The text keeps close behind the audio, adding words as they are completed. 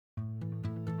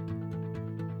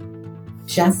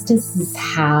justice is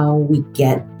how we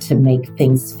get to make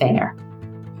things fair.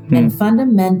 And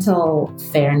fundamental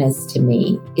fairness to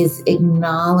me is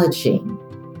acknowledging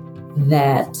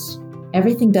that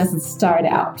everything doesn't start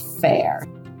out fair.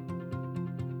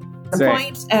 The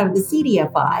point of the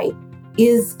CDFI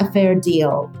is a fair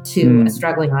deal to a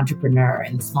struggling entrepreneur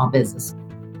in small business.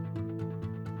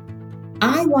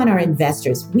 I want our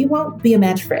investors, we won't be a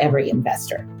match for every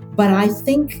investor, but I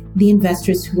think the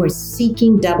investors who are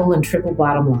seeking double and triple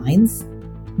bottom lines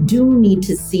do need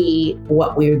to see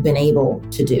what we've been able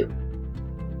to do.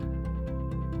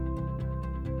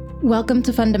 Welcome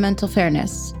to Fundamental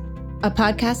Fairness, a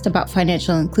podcast about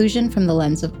financial inclusion from the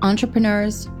lens of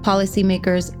entrepreneurs,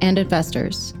 policymakers, and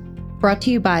investors. Brought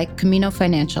to you by Camino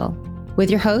Financial,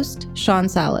 with your host, Sean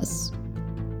Salas.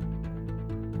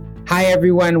 Hi,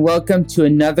 everyone. Welcome to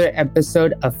another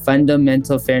episode of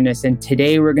Fundamental Fairness. And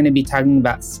today we're going to be talking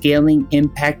about scaling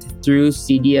impact through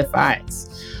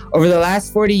CDFIs. Over the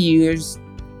last 40 years,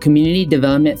 community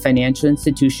development financial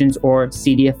institutions, or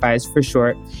CDFIs for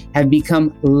short, have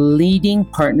become leading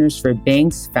partners for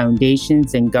banks,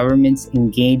 foundations, and governments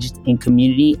engaged in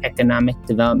community economic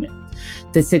development.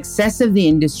 The success of the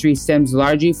industry stems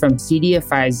largely from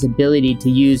CDFI's ability to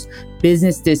use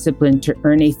business discipline to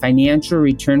earn a financial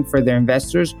return for their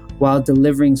investors while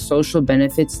delivering social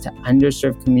benefits to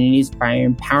underserved communities by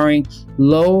empowering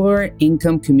lower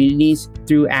income communities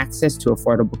through access to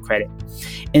affordable credit.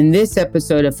 In this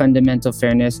episode of Fundamental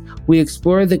Fairness, we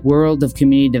explore the world of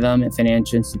community development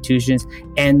financial institutions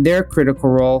and their critical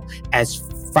role as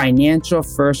financial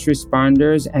first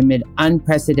responders amid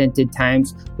unprecedented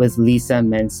times with Lisa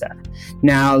Mensah.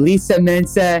 Now, Lisa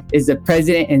Mensah is the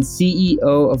president and CEO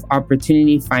of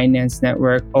Opportunity Finance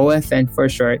Network, OFN for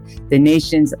short, the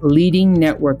nation's leading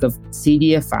network of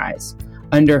CDFIs.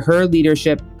 Under her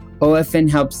leadership, OFN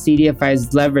helps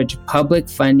CDFIs leverage public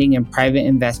funding and private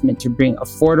investment to bring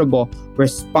affordable,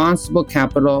 responsible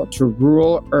capital to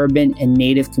rural, urban, and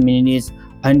native communities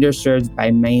underserved by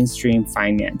mainstream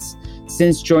finance.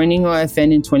 Since joining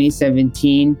OFN in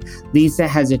 2017, Lisa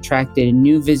has attracted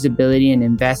new visibility and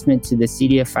investment to the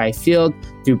CDFI field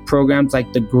through programs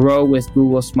like the Grow with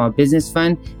Google Small Business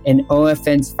Fund and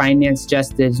OFN's Finance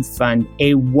Justice Fund,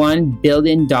 a $1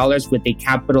 billion with a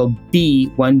capital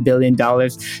B, $1 billion,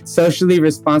 socially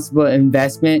responsible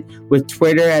investment with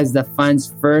Twitter as the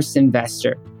fund's first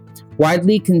investor.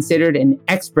 Widely considered an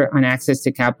expert on access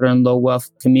to capital in low-wealth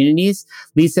communities,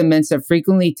 Lisa Mensah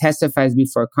frequently testifies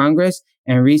before Congress,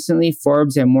 and recently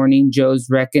Forbes and Morning Joe's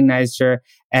recognized her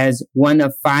as one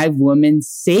of 5 women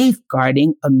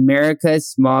safeguarding America's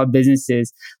small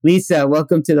businesses. Lisa,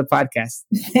 welcome to the podcast.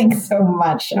 Thanks so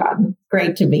much, Sean.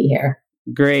 Great to be here.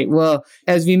 Great. Well,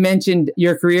 as we mentioned,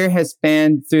 your career has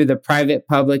spanned through the private,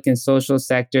 public, and social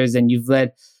sectors, and you've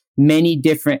led many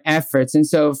different efforts. And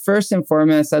so first and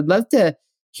foremost, I'd love to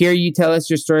hear you tell us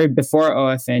your story before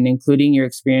OFN, including your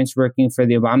experience working for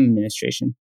the Obama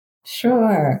administration.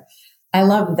 Sure. I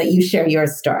love that you share your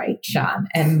story, Sean,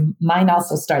 and mine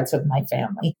also starts with my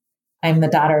family. I'm the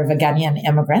daughter of a Ghanaian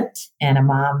immigrant and a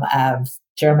mom of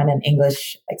German and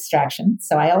English extraction.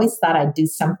 So I always thought I'd do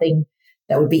something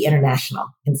that would be international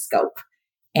in scope.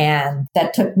 And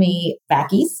that took me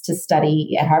back east to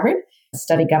study at Harvard.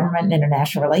 Study government and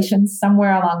international relations.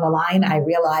 Somewhere along the line, I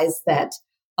realized that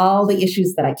all the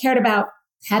issues that I cared about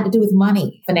had to do with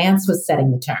money. Finance was setting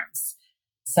the terms.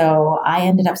 So I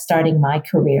ended up starting my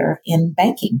career in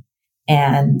banking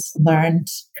and learned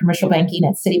commercial banking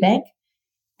at Citibank,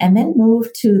 and then moved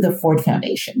to the Ford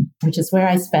Foundation, which is where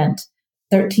I spent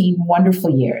 13 wonderful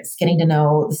years getting to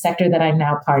know the sector that I'm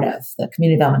now part of, the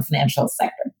community development financial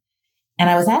sector. And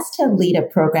I was asked to lead a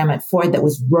program at Ford that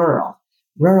was rural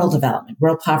development,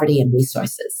 rural poverty and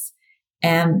resources.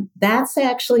 And that's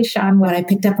actually, Sean, what I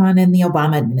picked up on in the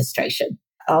Obama administration.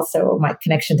 Also, my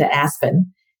connection to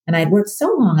Aspen. And I'd worked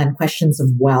so long on questions of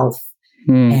wealth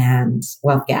and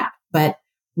wealth gap. But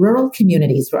rural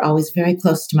communities were always very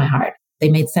close to my heart. They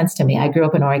made sense to me. I grew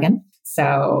up in Oregon,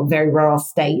 so very rural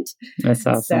state. That's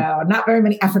awesome. So not very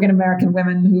many African-American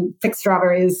women who pick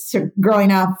strawberries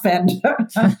growing up and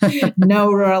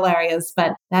no rural areas.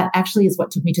 But that actually is what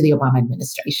took me to the Obama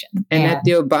administration. And at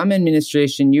the Obama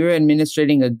administration, you were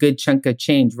administrating a good chunk of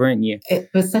change, weren't you? It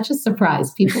was such a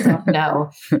surprise. People don't know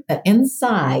that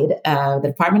inside the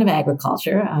Department of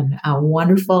Agriculture, a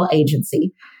wonderful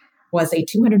agency, was a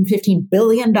 $215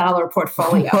 billion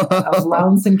portfolio of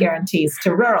loans and guarantees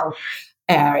to rural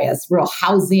areas, rural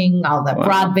housing, all the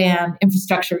broadband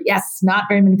infrastructure. Yes, not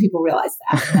very many people realize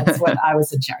that. And that's what I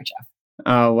was in charge of.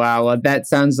 Oh, wow. Well, that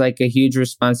sounds like a huge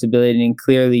responsibility. And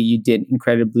clearly you did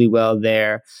incredibly well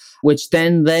there, which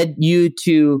then led you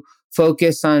to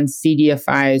focus on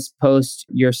CDFIs post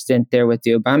your stint there with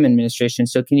the Obama administration.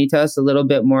 So can you tell us a little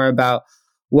bit more about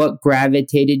what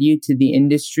gravitated you to the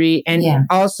industry? And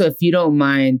also, if you don't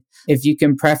mind, if you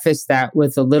can preface that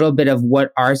with a little bit of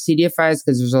what are CDFIs,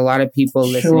 because there's a lot of people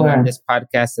listening on this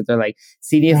podcast that they're like,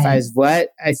 CDFIs, what?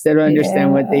 I still don't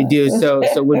understand what they do. So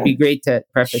it would be great to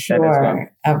preface that as well.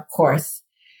 Of course.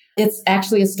 It's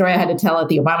actually a story I had to tell at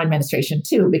the Obama administration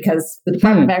too, because the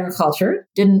Department of Agriculture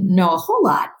didn't know a whole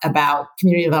lot about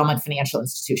community development financial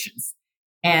institutions.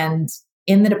 And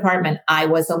in the department, I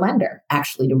was a lender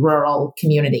actually to rural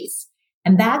communities.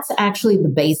 And that's actually the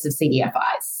base of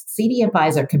CDFIs.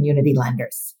 CDFIs are community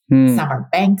lenders. Some are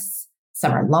banks,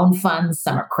 some are loan funds,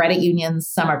 some are credit unions,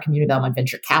 some are community development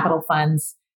venture capital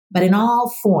funds. But in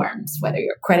all forms, whether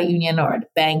you're a credit union or a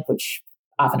bank, which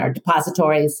often are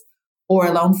depositories, or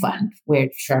a loan fund,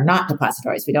 which are not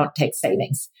depositories, we don't take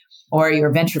savings, or your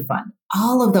venture fund,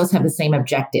 all of those have the same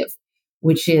objective,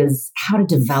 which is how to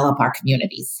develop our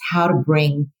communities, how to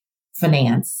bring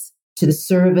finance to the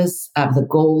service of the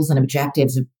goals and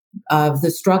objectives of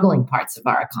the struggling parts of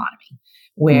our economy,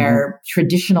 where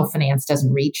traditional finance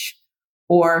doesn't reach,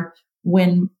 or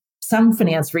when some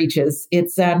finance reaches,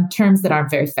 it's terms that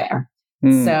aren't very fair.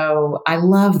 So I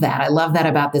love that. I love that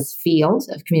about this field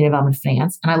of community development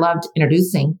finance. And I loved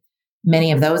introducing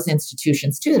many of those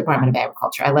institutions to the Department of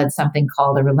Agriculture. I led something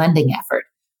called a relending effort,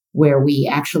 where we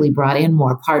actually brought in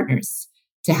more partners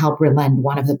to help relend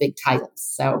one of the big titles.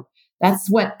 So that's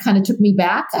what kind of took me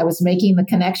back. I was making the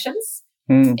connections.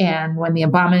 And when the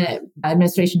Obama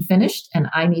administration finished and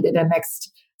I needed a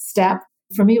next step,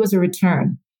 for me, it was a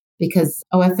return, because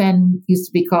OFN used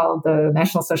to be called the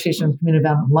National Association of Community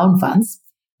Development Loan Funds.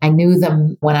 I knew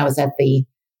them when I was at the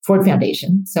Ford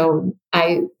Foundation. So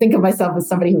I think of myself as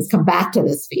somebody who's come back to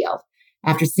this field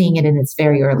after seeing it in its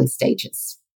very early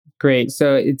stages. Great.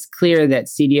 So it's clear that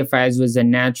CDFIs was a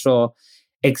natural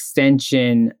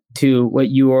extension to what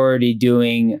you were already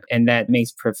doing, and that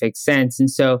makes perfect sense. And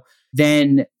so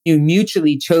then you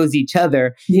mutually chose each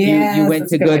other. Yes, you went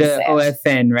to go to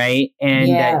OFN, right? And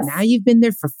now you've been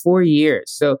there for 4 years.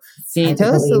 So can you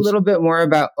tell us a little bit more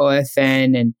about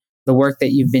OFN and the work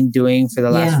that you've been doing for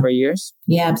the last 4 years?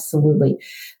 Yeah, absolutely.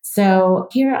 So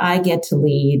here I get to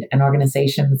lead an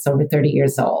organization that's over 30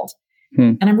 years old.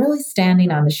 And I'm really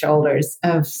standing on the shoulders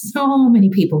of so many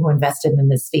people who invested in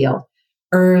this field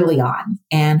early on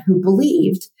and who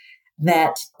believed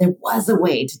that there was a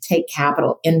way to take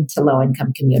capital into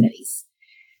low-income communities.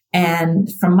 And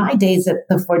from my days at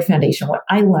the Ford Foundation, what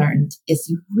I learned is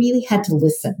you really had to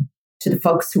listen to the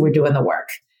folks who were doing the work.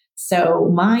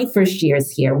 So my first years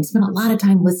here, we spent a lot of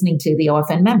time listening to the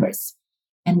OFN members.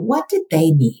 And what did they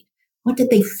need? What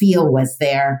did they feel was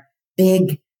their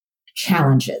big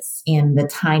challenges in the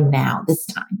time now, this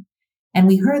time? And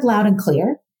we heard loud and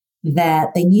clear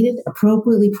that they needed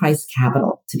appropriately priced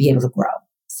capital to be able to grow.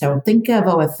 So think of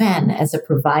OFN as a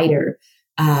provider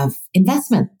of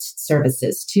investment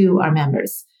services to our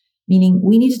members, meaning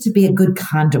we needed to be a good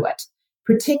conduit,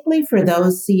 particularly for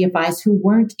those CFIs who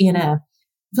weren't in a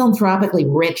philanthropically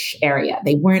rich area.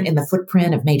 They weren't in the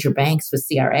footprint of major banks with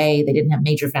CRA. They didn't have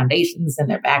major foundations in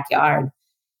their backyard.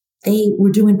 They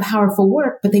were doing powerful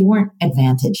work, but they weren't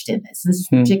advantaged in this. And this is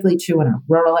particularly true in our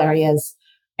rural areas,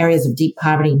 areas of deep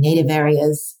poverty, native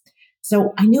areas.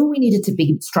 So I knew we needed to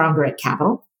be stronger at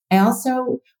capital.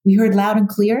 We heard loud and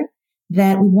clear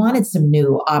that we wanted some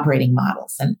new operating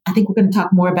models. And I think we're going to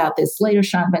talk more about this later,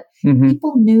 Sean, but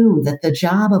people knew that the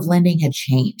job of lending had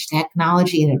changed.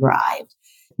 Technology had arrived.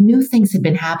 New things had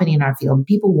been happening in our field. And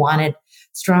people wanted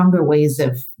stronger ways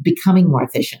of becoming more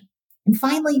efficient. And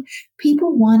finally,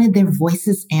 people wanted their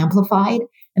voices amplified,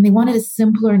 and they wanted a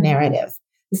simpler narrative.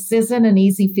 This isn't an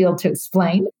easy field to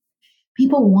explain.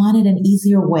 People wanted an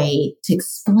easier way to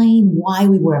explain why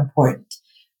we were important,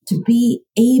 to be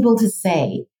able to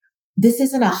say, this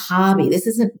isn't a hobby.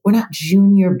 We're not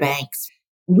junior banks.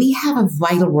 We have a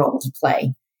vital role to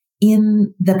play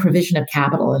in the provision of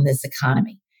capital in this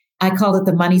economy. I called it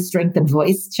the Money, Strength, and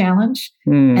Voice Challenge.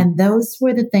 And those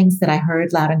were the things that I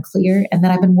heard loud and clear and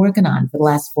that I've been working on for the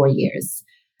last 4 years.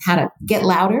 How to get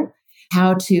louder,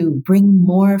 how to bring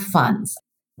more funds.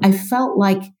 I felt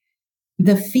like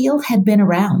the field had been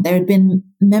around. There had been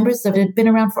members of it had been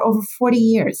around for over 40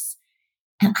 years.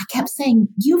 And I kept saying,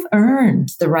 you've earned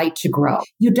the right to grow.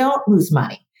 You don't lose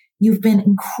money. You've been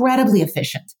incredibly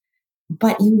efficient,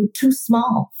 but you're too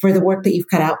small for the work that you've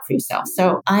cut out for yourself.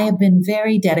 So I have been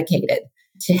very dedicated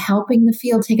to helping the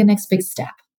field take a next big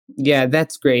step. Yeah,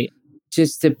 that's great.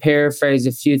 Just to paraphrase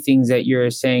a few things that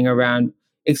you're saying around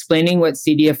explaining what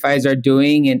CDFIs are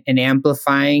doing and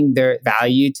amplifying their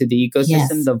value to the ecosystem,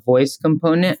 Yes. the voice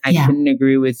component. I couldn't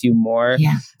agree with you more.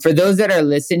 Yeah. For those that are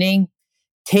listening,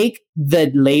 take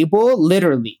the label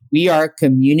literally. We are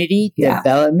community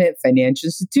development financial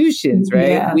institutions,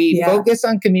 right? We focus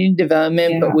on community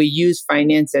development, but we use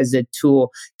finance as a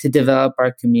tool to develop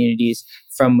our communities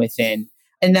from within.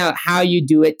 And now how you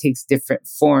do it takes different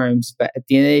forms, but at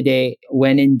the end of the day,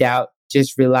 when in doubt,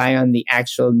 just rely on the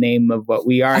actual name of what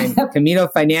we are. And Camino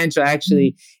Financial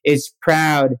actually is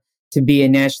proud to be a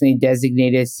nationally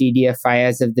designated CDFI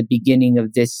as of the beginning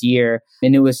of this year.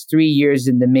 And it was 3 years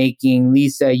in the making.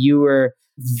 Lisa, you were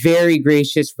very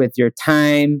gracious with your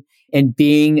time and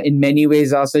being in many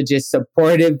ways also just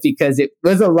supportive because it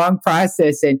was a long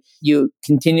process and you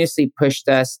continuously pushed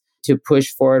us to push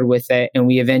forward with it. And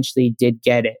we eventually did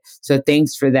get it. So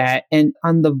thanks for that. And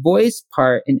on the voice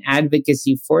part and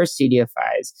advocacy for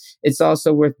CDFIs, it's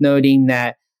also worth noting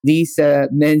that Lisa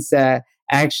Mensah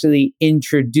actually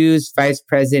introduced Vice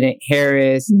President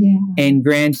Harris and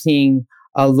granting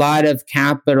a lot of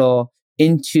capital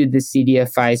into the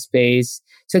CDFI space.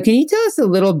 So can you tell us a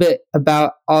little bit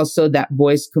about also that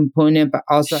voice component, but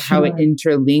also how it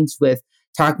interlinks with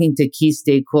talking to key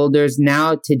stakeholders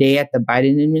now today at the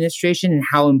Biden administration and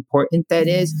how important that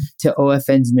is to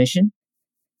OFN's mission?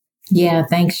 Yeah,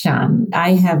 thanks, Sean.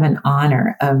 I have an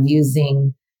honor of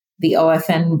using the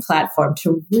OFN platform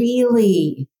to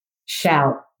really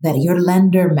shout that your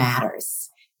lender matters.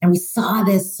 And we saw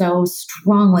this so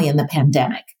strongly in the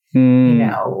pandemic. You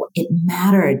know, it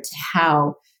mattered to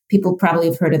how people probably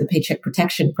have heard of the Paycheck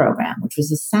Protection Program, which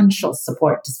was essential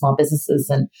support to small businesses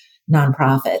and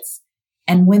nonprofits.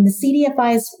 And when the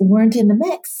CDFIs weren't in the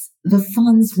mix, the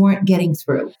funds weren't getting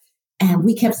through. And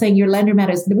we kept saying, your lender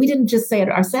matters. We didn't just say it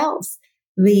ourselves.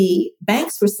 The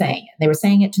banks were saying it. They were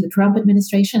saying it to the Trump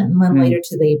administration and then later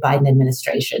to the Biden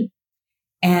administration.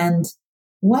 And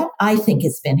what I think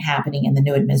has been happening in the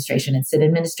new administration, it's an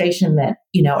administration that,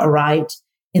 you know, arrived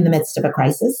in the midst of a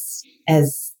crisis,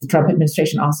 as the Trump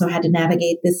administration also had to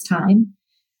navigate this time.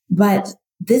 But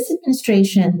this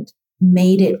administration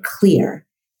made it clear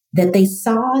that they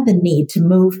saw the need to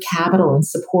move capital and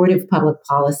supportive public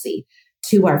policy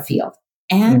to our field.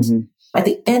 And at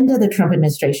the end of the Trump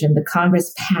administration, the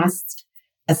Congress passed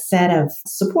a set of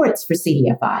supports for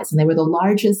CDFIs, and they were the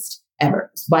largest ever. It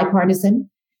was bipartisan,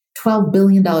 $12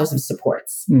 billion of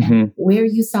supports. Where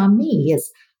you saw me is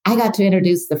I got to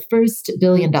introduce the first $1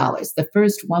 billion, the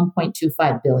first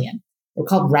 $1.25 billion. They're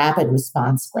called rapid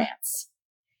response grants.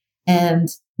 And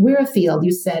we're a field,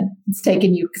 you said it's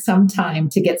taken you some time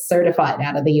to get certified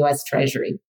out of the U.S.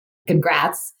 Treasury.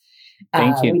 Congrats.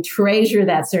 Thank you. We treasure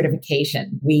that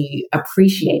certification. We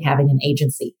appreciate having an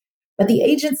agency. But the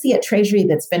agency at Treasury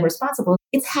that's been responsible,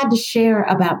 it's had to share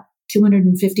about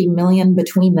 $250 million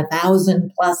between the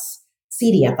 1,000 plus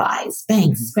CDFIs,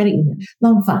 banks, credit union,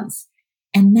 loan funds.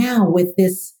 And now with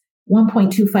this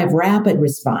 1.25 rapid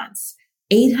response,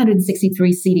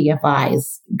 863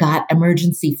 CDFIs got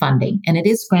emergency funding, and it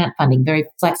is grant funding, very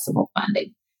flexible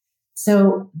funding.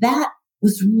 So that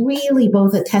was really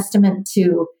both a testament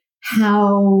to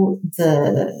how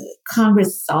the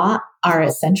Congress saw our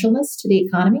essentialness to the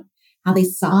economy, how they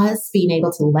saw us being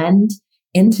able to lend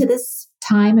into this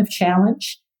time of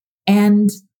challenge, and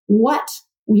what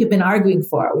we have been arguing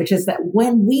for, which is that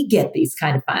when we get these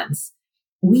kind of funds,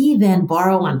 we then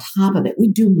borrow on top of it. We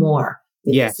do more.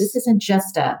 Yes. This isn't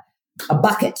just a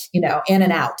bucket, you know, in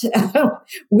and out.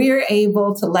 We're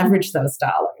able to leverage those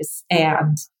dollars.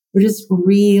 And we're just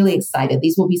really excited.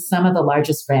 These will be some of the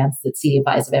largest grants that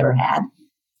CDFIs have ever had.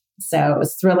 So it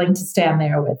was thrilling to stand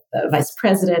there with the vice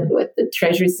president, with the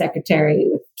Treasury Secretary,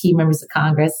 with key members of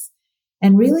Congress,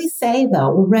 and really say, though,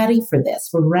 we're ready for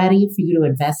this. We're ready for you to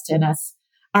invest in us.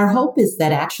 Our hope is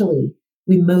that actually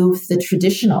we move the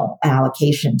traditional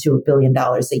allocation to $1 billion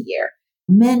a year.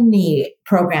 Many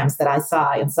programs that I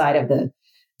saw inside of the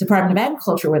Department of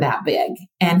Agriculture were that big.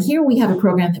 And here we have a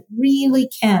program that really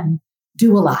can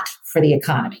do a lot for the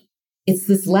economy. It's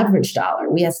this leverage dollar.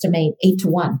 We estimate 8 to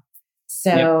 1.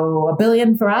 So $1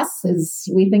 billion for us is,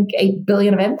 we think, $8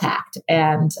 billion of impact.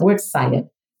 And we're excited.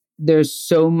 There's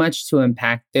so much to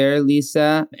unpack there,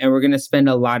 Lisa, and we're going to spend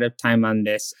a lot of time on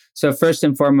this. So first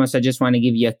and foremost, I just want to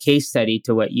give you a case study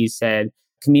to what you said.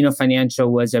 Camino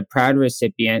Financial was a proud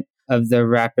recipient of the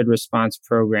Rapid Response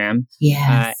Program.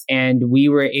 Yes. And we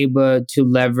were able to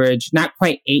leverage, not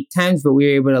quite 8 times, but we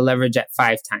were able to leverage at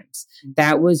 5 times.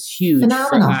 That was huge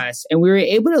Phenomenal. for us. And we were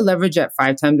able to leverage at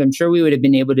 5 times. I'm sure we would have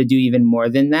been able to do even more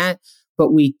than that.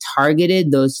 But we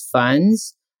targeted those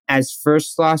funds as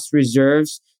first loss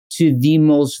reserves to the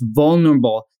most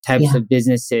vulnerable types of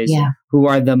businesses who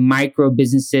are the micro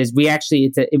businesses. We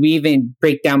even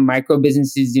break down micro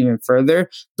businesses even further,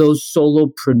 those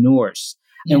solopreneurs.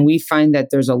 And we find that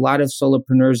there's a lot of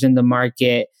solopreneurs in the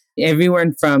market,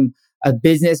 everyone from a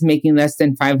business making less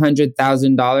than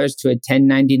 $500,000 to a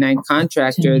 1099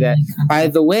 contractor that, by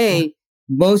the way,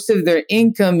 most of their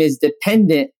income is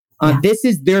dependent on this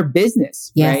is their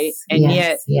business, right? And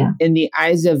yet, in the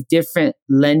eyes of different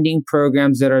lending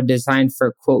programs that are designed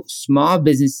for, quote, small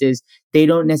businesses, they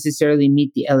don't necessarily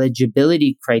meet the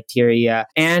eligibility criteria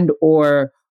and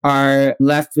or are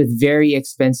left with very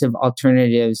expensive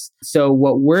alternatives. So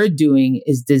what we're doing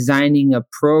is designing a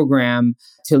program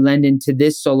to lend into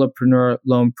this solopreneur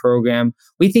loan program.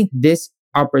 We think this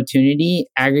opportunity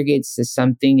aggregates to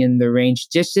something in the range,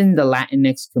 just in the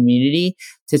Latinx community,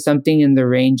 to something in the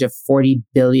range of $40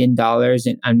 billion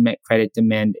in unmet credit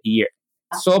demand a year.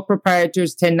 Sole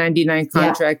proprietors, 1099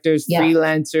 contractors,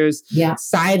 freelancers,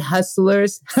 side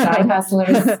hustlers. That's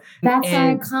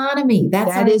our economy.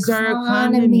 That is our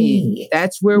economy.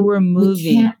 That's where we're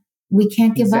moving. We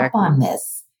can't give up on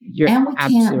this. We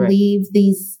can't leave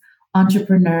these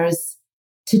entrepreneurs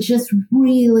to just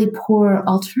really poor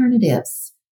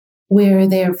alternatives where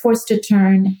they're forced to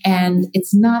turn, and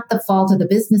it's not the fault of the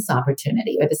business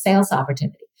opportunity or the sales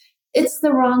opportunity. It's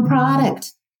the wrong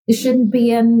product. It shouldn't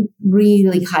be in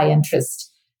really high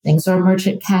interest things or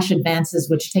merchant cash advances,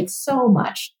 which take so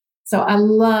much. So I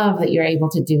love that you're able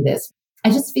to do this.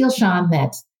 I just feel, Sean,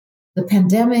 that the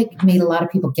pandemic made a lot of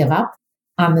people give up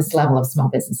on this level of small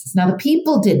businesses. Now, the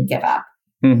people didn't give up.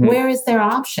 Where is their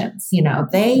options?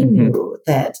 They knew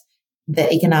that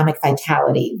the economic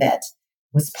vitality that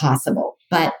was possible.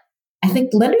 But I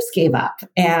think lenders gave up,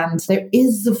 and there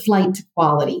is a flight to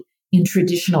quality in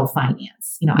traditional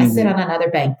finance. I sit on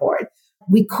another bank board.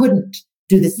 We couldn't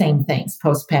do the same things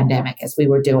post-pandemic as we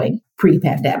were doing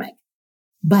pre-pandemic.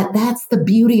 But that's the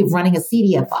beauty of running a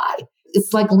CDFI.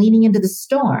 It's like leaning into the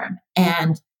storm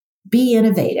and be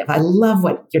innovative. I love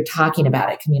what you're talking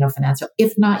about at Camino Financial.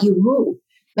 If not you, who?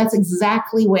 That's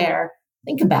exactly where,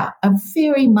 think about a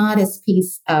very modest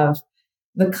piece of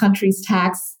the country's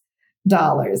tax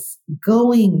dollars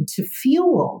going to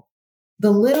fuel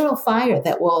the literal fire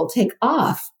that will take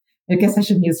off. I guess I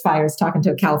shouldn't use fire as talking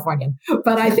to a Californian,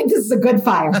 but I think this is a good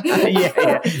fire. No,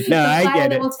 I get it.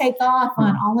 That will take off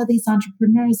on all of these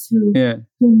entrepreneurs who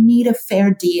need a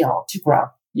fair deal to grow.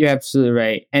 You're absolutely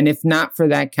right. And if not for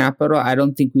that capital, I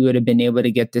don't think we would have been able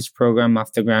to get this program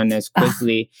off the ground as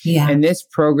quickly. And this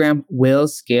program will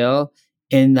scale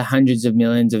in the hundreds of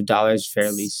millions of dollars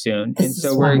fairly soon. And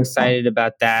so we're excited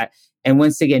about that. And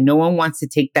once again, no one wants to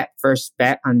take that first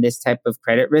bet on this type of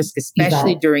credit risk,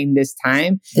 especially during this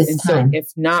time. So if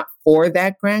not for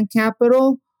that grant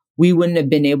capital, we wouldn't have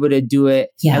been able to do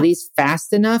it at least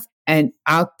fast enough and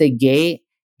out the gate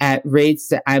at rates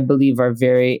that I believe are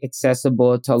very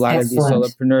accessible to a lot of these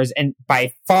solopreneurs, and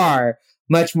by far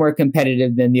much more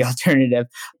competitive than the alternative.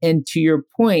 And to your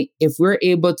point, if we're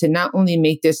able to not only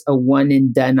make this a one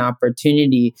and done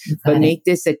opportunity, but make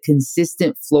this a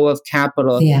consistent flow of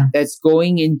capital that's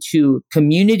going into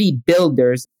community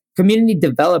builders, community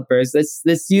developers.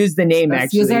 Let's use the name.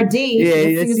 Let's use our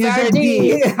D. Let's use our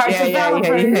D.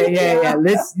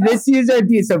 Let's use our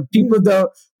D so people don't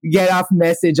get off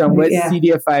message on what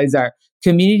CDFIs are.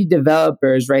 Community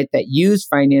developers, right, that use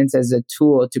finance as a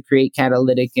tool to create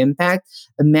catalytic impact.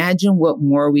 Imagine what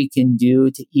more we can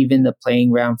do to even the playing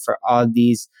ground for all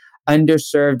these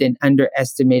underserved and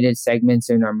underestimated segments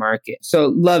in our market.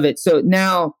 So love it. So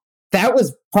now that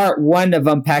was part one of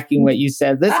unpacking what you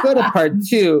said. Let's go to part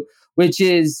two, which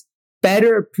is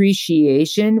better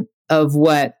appreciation of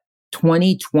what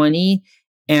 2020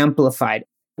 amplified.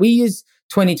 We use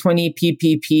 2020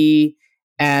 PPP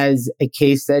as a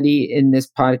case study in this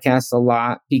podcast a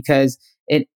lot because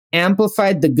it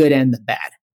amplified the good and the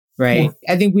bad, right?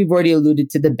 I think we've already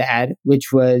alluded to the bad,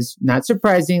 which was, not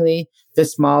surprisingly, the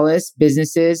smallest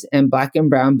businesses and Black and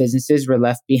brown businesses were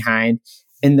left behind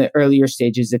in the earlier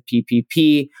stages of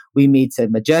PPP. We made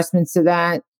some adjustments to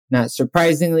that. Not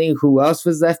surprisingly, who else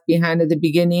was left behind at the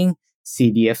beginning?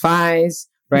 CDFIs,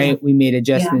 right? We made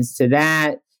adjustments to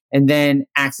that. And then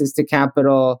access to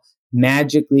capital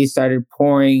magically started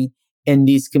pouring in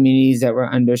these communities that were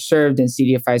underserved, and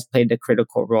CDFIs played a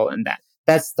critical role in that.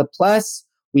 That's the plus.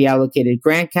 We allocated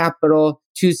grant capital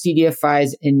to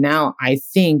CDFIs, and now I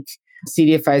think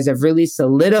CDFIs have really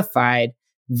solidified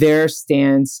their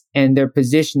stance and their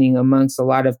positioning amongst a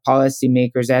lot of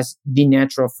policymakers as the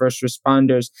natural first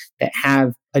responders that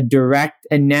have a direct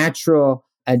and natural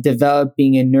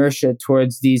developing inertia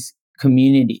towards these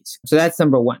communities. So that's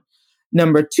number one.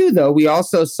 Number two, though, we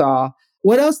also saw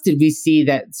what else did we see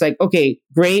that's like, okay,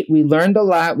 great. We learned a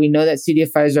lot. We know that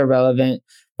CDFIs are relevant,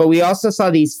 but we also saw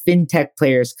these fintech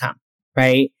players come,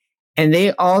 right? And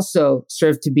they also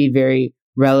serve to be very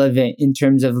relevant in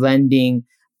terms of lending.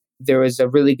 There was a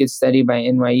really good study by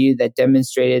NYU that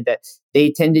demonstrated that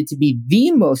they tended to be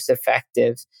the most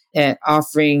effective at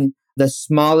offering the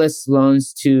smallest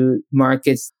loans to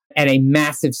markets at a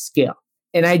massive scale.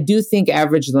 And I do think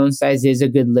average loan size is a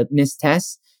good litmus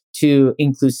test to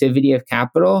inclusivity of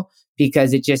capital,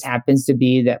 because it just happens to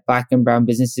be that Black and brown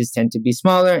businesses tend to be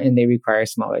smaller and they require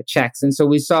smaller checks. And so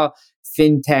we saw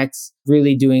fintechs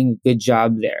really doing a good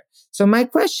job there. So my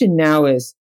question now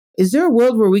is there a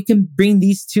world where we can bring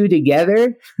these two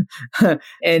together?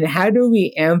 And how do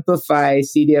we amplify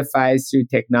CDFIs through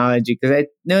technology? Because I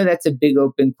know that's a big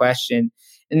open question.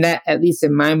 And that, at least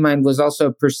in my mind, was also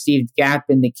a perceived gap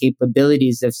in the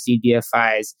capabilities of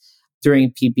CDFIs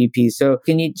during PPP. So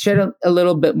can you shed a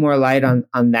little bit more light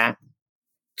on that?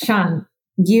 Sean,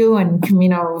 you and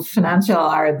Camino Financial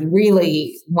are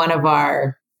really one of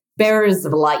our bearers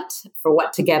of light for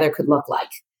what together could look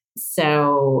like.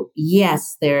 So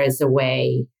yes, there is a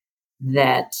way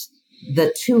that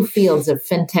the two fields of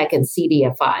fintech and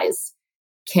CDFIs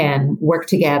can work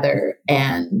together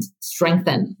and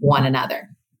strengthen one another.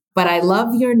 But I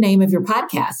love your name of your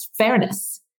podcast,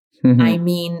 Fairness. Mm-hmm. I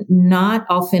mean, not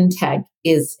all fintech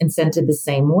is incented the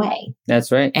same way.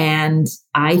 That's right. And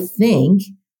I think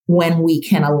when we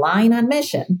can align on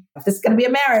mission, if this is going to be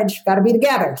a marriage, got to be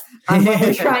together on what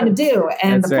we're trying to do.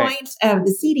 And the point of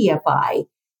the CDFI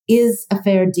is a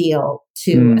fair deal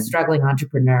to a struggling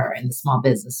entrepreneur in the small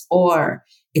business, or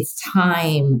it's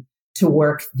time to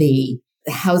work the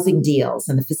housing deals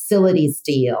and the facilities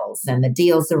deals and the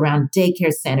deals around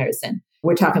daycare centers. And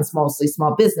we're talking mostly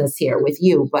small business here with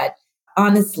you, but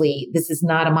honestly, this is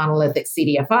not a monolithic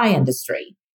CDFI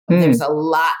industry. There's a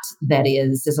lot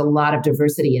there's a lot of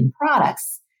diversity in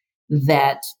products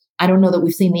that I don't know that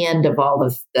we've seen the end of all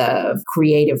of the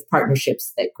creative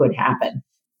partnerships that could happen.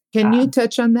 Can you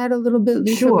touch on that a little bit,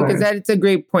 Lisa? Sure. Because it's a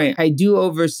great point. I do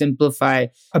oversimplify.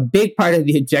 A big part of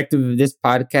the objective of this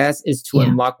podcast is to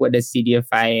unlock what a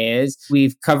CDFI is.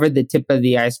 We've covered the tip of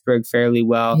the iceberg fairly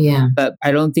well, but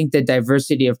I don't think the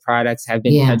diversity of products have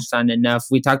been touched on enough.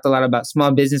 We talked a lot about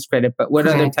small business credit, but what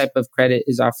other type of credit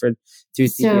is offered through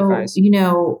CDFIs?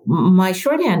 So, my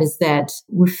shorthand is that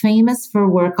we're famous for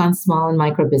work on small and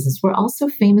micro business. We're also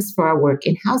famous for our work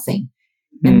in housing.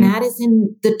 And that is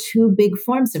in the two big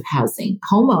forms of housing,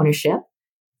 home ownership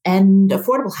and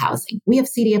affordable housing. We have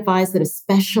CDFIs that have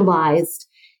specialized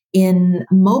in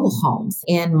mobile homes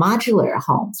and modular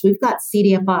homes. We've got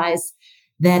CDFIs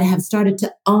that have started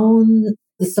to own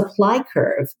the supply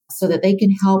curve so that they can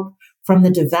help from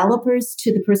the developers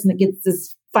to the person that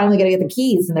is finally going to get the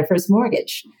keys in their first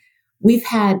mortgage. We've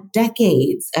had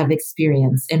decades of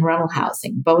experience in rental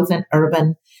housing, both in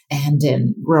urban and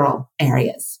in rural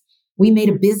areas. We made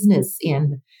a business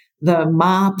in the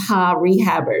Ma-Pa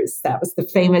rehabbers. That was the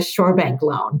famous Shorebank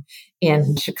loan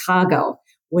in Chicago,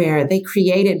 where they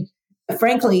created,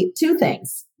 frankly, two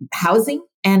things, housing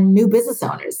and new business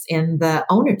owners in the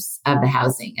owners of the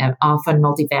housing, and often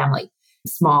multifamily,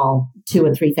 small 2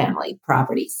 and 3 family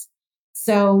properties.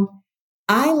 So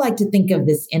I like to think of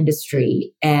this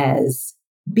industry as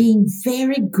being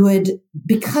very good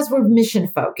because we're mission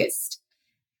focused.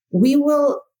 We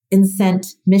will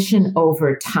incent mission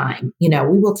over time. We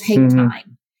will take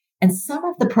time. And some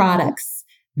of the products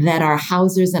that our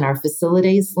housers and our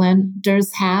facilities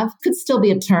lenders have could still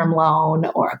be a term loan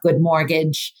or a good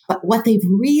mortgage. But what they've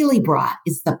really brought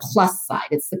is the plus side.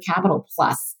 It's the capital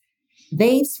plus.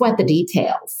 They sweat the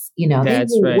details. They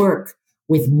will work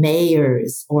with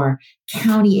mayors or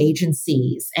county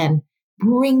agencies and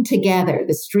bring together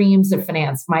the streams of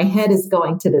finance. My head is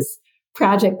going to this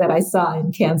project that I saw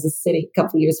in Kansas City a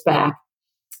couple of years back.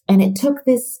 And it took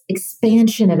this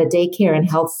expansion of a daycare and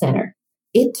health center.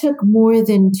 It took more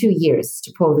than 2 years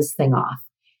to pull this thing off.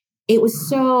 It was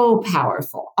so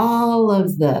powerful. All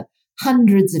of the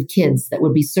hundreds of kids that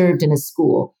would be served in a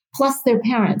school, plus their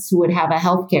parents who would have a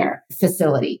healthcare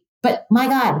facility. But my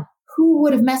God, who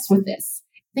would have messed with this?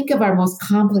 Think of our most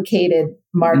complicated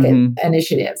market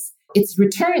initiatives. It's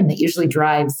return that usually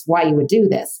drives why you would do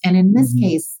this. And in this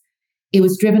case, it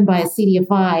was driven by a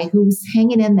CDFI who was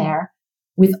hanging in there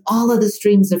with all of the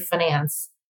streams of finance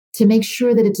to make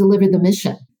sure that it delivered the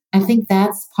mission. I think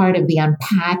that's part of the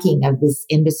unpacking of this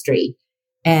industry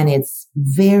and its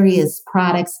various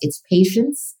products, its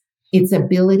patience, its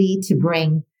ability to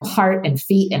bring heart and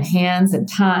feet and hands and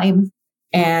time.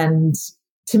 And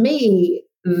to me,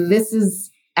 this is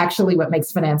actually what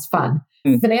makes finance fun.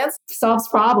 Finance solves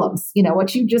problems.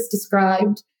 What you just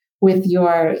described with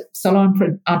your solo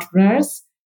entrepreneurs,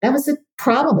 that was a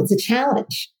problem. It's a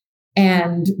challenge.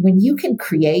 And when you can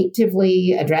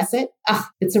creatively address it,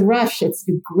 it's a rush. It's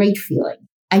a great feeling.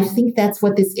 I think that's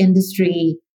what this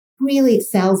industry really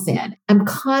excels in. I'm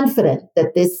confident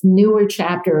that this newer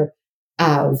chapter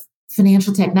of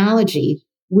financial technology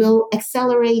will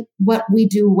accelerate what we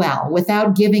do well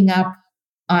without giving up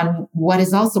on what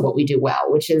is also what we do well,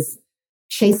 which is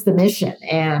chase the mission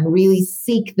and really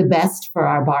seek the best for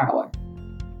our borrower.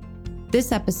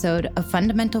 This episode of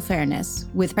Fundamental Fairness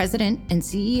with President and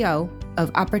CEO of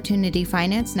Opportunity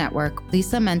Finance Network,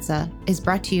 Lisa Mensah, is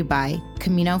brought to you by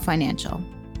Camino Financial.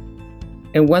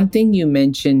 And one thing you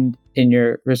mentioned in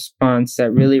your response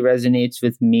that really resonates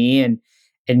with me, and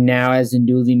now as a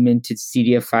newly minted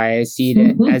CDFI, I see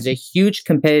it as a huge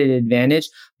competitive advantage,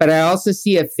 but I also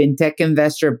see a fintech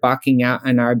investor balking out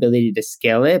on our ability to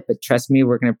scale it. But trust me,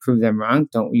 we're going to prove them wrong.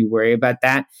 Don't you worry about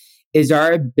that. Is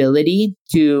our ability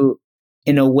to,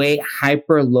 in a way,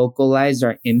 hyper-localize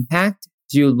our impact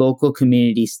through local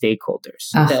community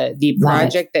stakeholders. The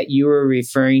project that you were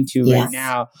referring to right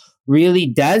now really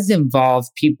does involve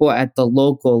people at the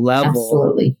local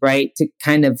level, right? To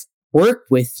kind of work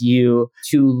with you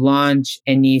to launch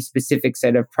any specific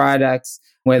set of products,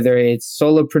 whether it's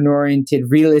solopreneur-oriented,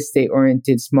 real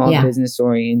estate-oriented, small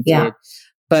business-oriented.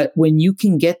 But when you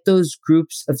can get those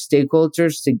groups of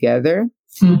stakeholders together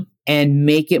and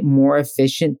make it more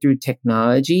efficient through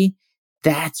technology,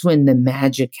 that's when the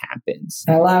magic happens.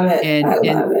 I love it.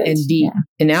 And the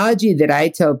analogy that I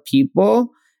tell people,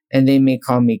 and they may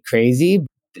call me crazy,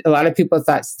 a lot of people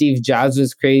thought Steve Jobs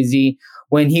was crazy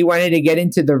when he wanted to get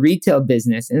into the retail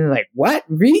business. And they're like, what?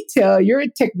 Retail? You're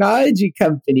a technology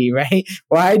company, right?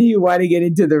 Why do you want to get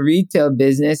into the retail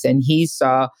business? And he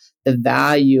saw the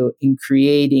value in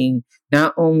creating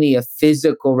not only a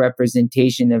physical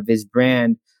representation of his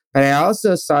brand, but I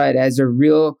also saw it as a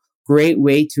real great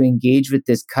way to engage with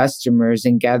his customers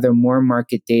and gather more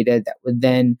market data that would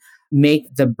then make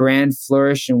the brand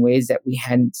flourish in ways that we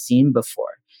hadn't seen before.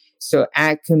 So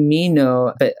at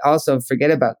Camino, but also forget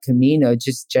about Camino,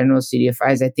 just general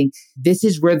CDFIs, I think this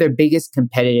is where their biggest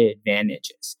competitive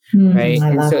advantage is, right?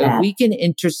 And so if we can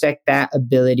intersect that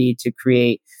ability to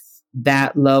create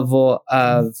that level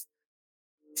of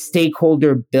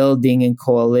stakeholder building and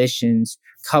coalitions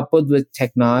coupled with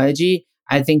technology,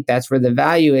 I think that's where the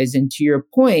value is. And to your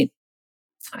point,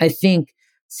 I think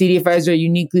CDFIs are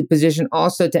uniquely positioned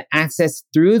also to access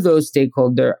through those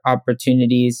stakeholder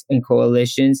opportunities and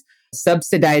coalitions,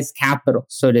 subsidized capital,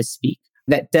 so to speak,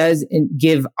 that does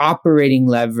give operating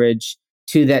leverage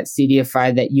to that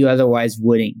CDFI that you otherwise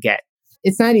wouldn't get.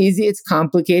 It's not easy. It's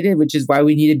complicated, which is why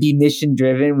we need to be mission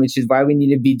driven, which is why we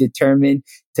need to be determined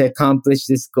to accomplish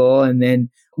this goal. And then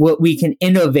what we can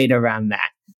innovate around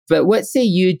that. But what say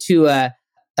you to a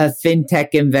fintech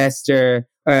investor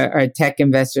or a tech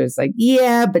investor? It's like,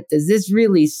 yeah, but does this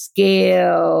really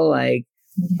scale? Like,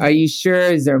 are you sure?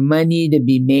 Is there money to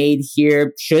be made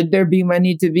here? Should there be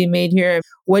money to be made here?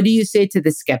 What do you say to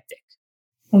the skeptic?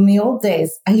 In the old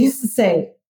days, I used to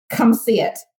say, come see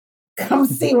it. Come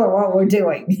see what we're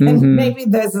doing. And maybe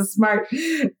there's a smart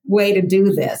way to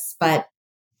do this. But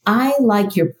I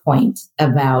like your point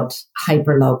about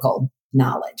hyperlocal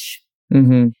knowledge.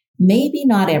 Maybe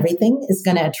not everything is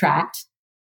going to attract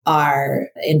our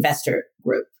investor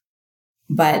group,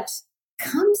 but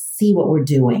come see what we're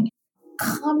doing.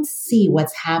 Come see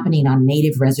what's happening on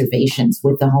native reservations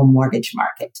with the home mortgage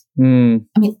market.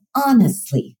 I mean,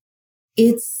 honestly,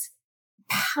 it's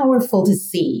powerful to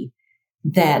see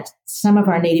that some of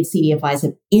our native CDFIs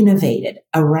have innovated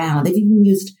around. They've even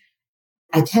used,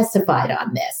 I testified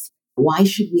on this. Why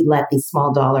should we let these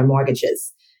small dollar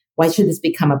mortgages? Why should this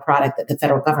become a product that the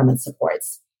federal government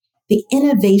supports? The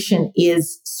innovation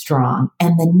is strong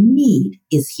and the need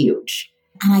is huge.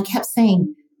 And I kept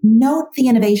saying, note the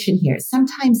innovation here.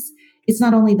 Sometimes it's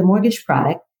not only the mortgage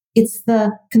product, it's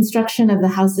the construction of the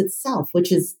house itself,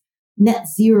 which is net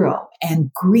zero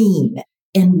and green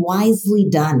and wisely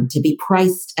done to be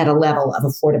priced at a level of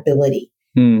affordability.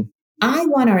 I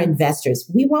want our investors,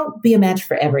 we won't be a match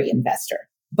for every investor,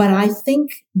 but I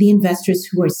think the investors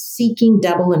who are seeking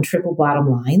double and triple bottom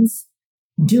lines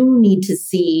do need to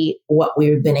see what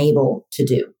we've been able to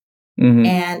do.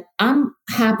 And I'm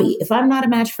happy. If I'm not a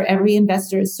match for every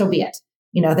investor, so be it.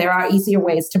 You know, there are easier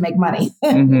ways to make money.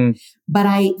 But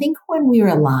I think when we're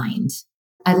aligned,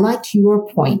 I liked your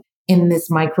point in this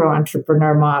micro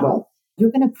entrepreneur model. You're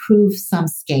going to prove some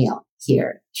scale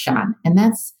here, Sean, and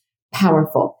that's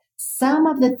powerful. Some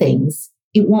of the things,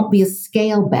 it won't be a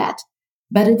scale bet,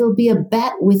 but it'll be a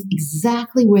bet with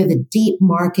exactly where the deep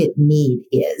market need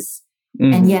is.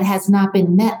 and yet has not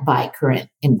been met by current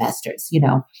investors.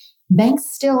 Banks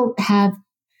still have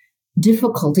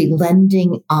difficulty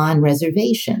lending on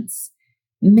reservations.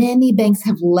 Many banks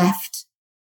have left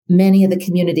many of the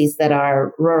communities that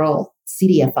our rural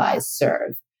CDFIs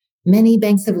serve. Many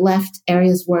banks have left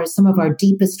areas where some of our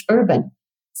deepest urban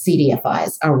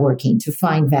CDFIs are working to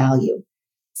find value.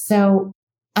 So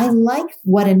I like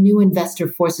what a new investor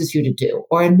forces you to do,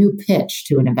 or a new pitch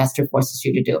to an investor forces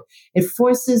you to do. It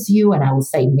forces you, and I will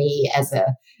say me as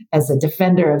a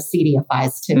defender of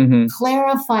CDFIs, to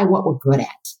clarify what we're good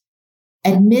at.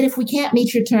 Admit if we can't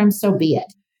meet your terms, so be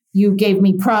it. You gave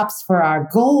me props for our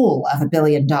goal of $1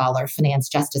 billion finance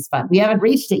justice fund. We haven't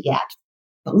reached it yet,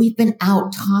 but we've been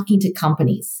out talking to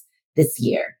companies this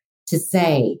year to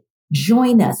say,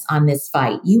 join us on this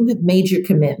fight. You have made your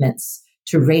commitments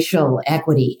to racial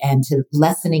equity and to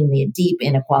lessening the deep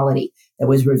inequality that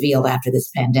was revealed after this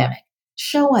pandemic.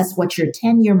 Show us what your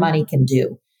 10-year money can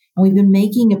do. And we've been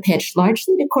making a pitch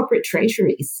largely to corporate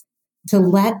treasuries to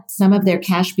let some of their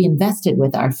cash be invested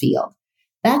with our field.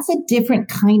 That's a different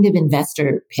kind of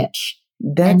investor pitch.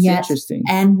 That's interesting.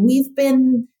 And we've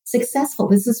been successful.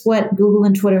 This is what Google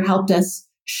and Twitter helped us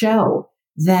show,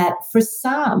 that for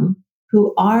some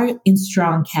who are in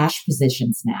strong cash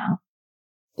positions now,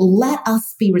 let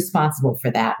us be responsible for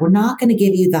that. We're not going to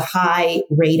give you the high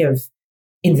rate of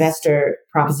investor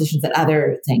propositions at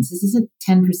other things. This isn't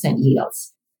 10%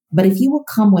 yields. But if you will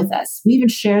come with us, we even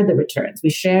shared the returns. We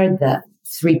shared the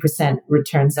 3%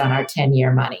 returns on our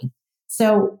 10-year money.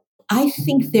 So I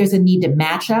think there's a need to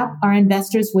match up our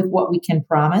investors with what we can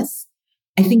promise.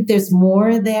 I think there's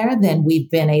more there than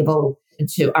we've been able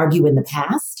to argue in the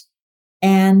past.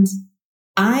 And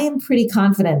I am pretty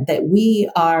confident that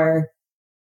we are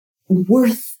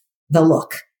worth the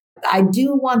look. I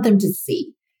do want them to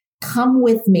see. Come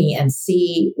with me and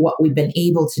see what we've been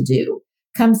able to do.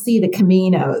 Come see the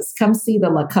Caminos. Come see the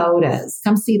Lakotas.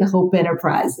 Come see the Hope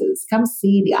Enterprises. Come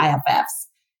see the IFFs.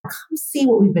 Come see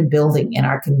what we've been building in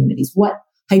our communities, what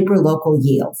hyperlocal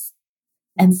yields,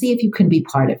 and see if you can be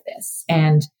part of this.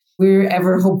 And we're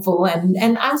ever hopeful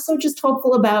and also just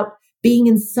hopeful about being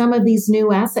in some of these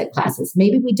new asset classes.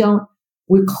 Maybe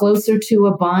we're closer to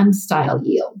a bond style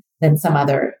yield than some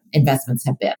other investments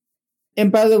have been.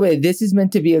 And by the way, this is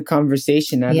meant to be a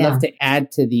conversation. I'd love to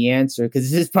add to the answer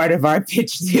because this is part of our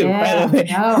pitch too, by the way.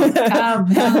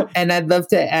 No. And I'd love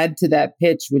to add to that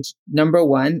pitch, which number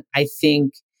one, I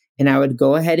think, and I would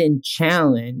go ahead and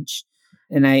challenge,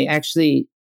 and I actually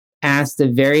asked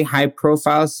a very high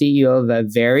profile CEO of a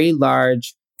very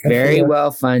large, very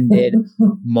well-funded,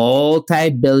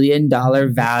 multi-billion-dollar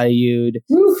valued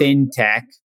fintech,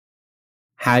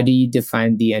 how do you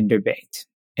define the underbanked?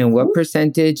 And what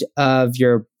percentage of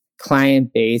your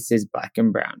client base is Black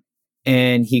and brown?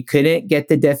 And he couldn't get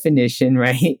the definition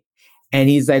right. And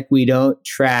he's like, we don't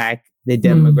track the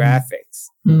demographics.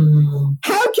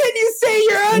 How can you say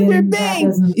you're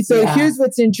underbanked? So here's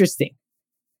what's interesting.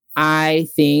 I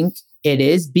think it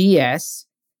is BS.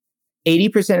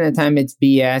 80% of the time it's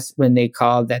BS when they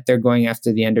call that they're going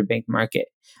after the underbanked market.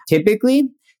 Typically,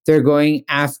 they're going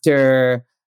after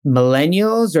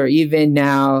millennials or even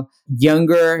now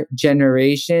younger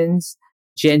generations,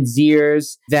 Gen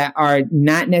Zers that are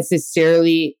not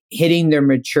necessarily hitting their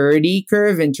maturity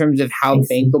curve in terms of how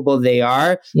bankable they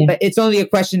are. Yeah. But it's only a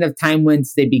question of time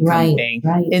once they become banked.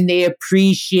 Right. And they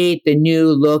appreciate the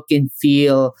new look and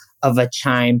feel of a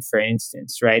Chime, for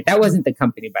instance, right? That wasn't the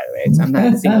company, by the way. So I'm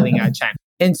not singling out Chime.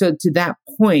 And so to that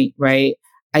point, right,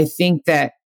 I think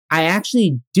that I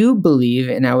actually do believe,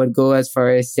 and I would go as far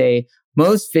as say,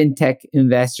 most fintech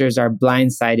investors are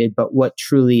blindsided, but what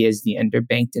truly is the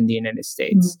underbanked in the United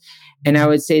States. And I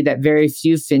would say that very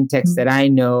few fintechs that I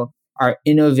know are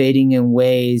innovating in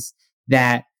ways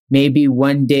that maybe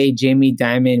one day Jamie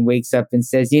Dimon wakes up and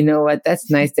says, you know what,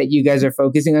 that's nice that you guys are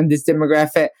focusing on this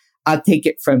demographic. I'll take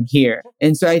it from here.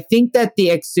 And so I think that the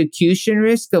execution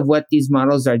risk of what these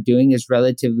models are doing is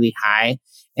relatively high.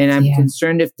 And I'm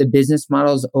concerned if the business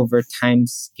models over time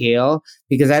scale,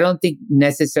 because I don't think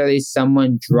necessarily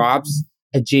someone drops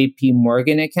a JP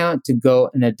Morgan account to go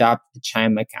and adopt a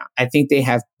Chime account. I think they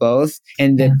have both.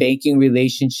 And the banking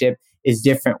relationship is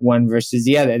different one versus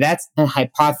the other. That's a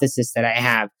hypothesis that I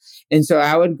have. And so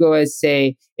I would go as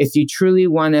say, if you truly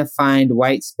want to find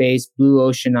white space, blue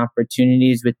ocean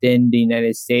opportunities within the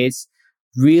United States,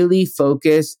 really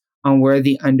focus on where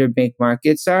the underbanked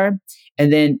markets are,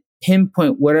 and then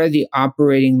pinpoint what are the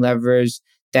operating levers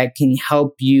that can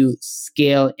help you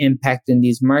scale impact in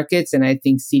these markets. And I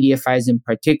think CDFIs in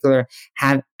particular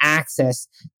have access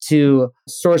to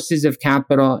sources of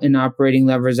capital and operating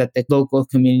levers at the local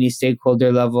community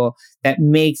stakeholder level that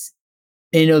makes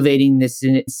innovating this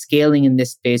and scaling in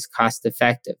this space cost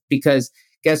effective. Because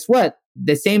guess what?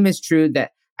 The same is true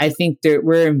that I think that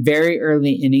we're in very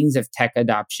early innings of tech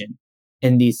adoption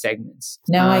in these segments.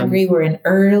 No, I agree. We're in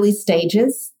early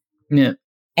stages. Yeah.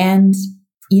 And,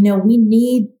 we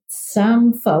need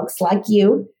some folks like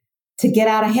you to get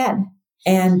out ahead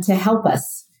and to help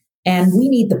us. And we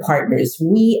need the partners.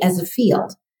 We as a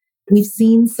field, we've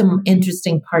seen some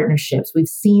interesting partnerships. We've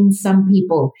seen some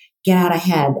people get out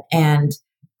ahead and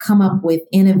come up with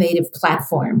innovative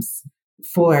platforms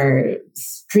for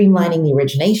streamlining the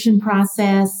origination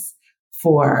process,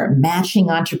 for matching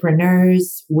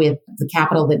entrepreneurs with the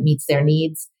capital that meets their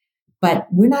needs. But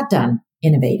we're not done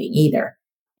innovating either.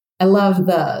 I love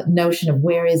the notion of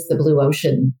where is the blue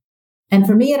ocean? And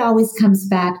for me, it always comes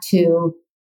back to,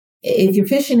 if you're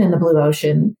fishing in the blue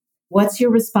ocean, what's your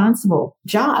responsible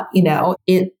job?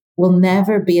 It will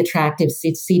never be attractive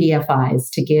CDFIs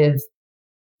to give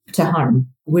to harm.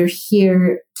 We're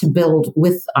here to build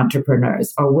with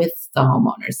entrepreneurs or with the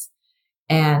homeowners.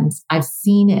 And I've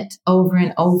seen it over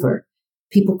and over.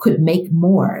 People could make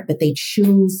more, but they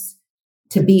choose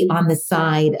to be on the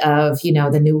side of,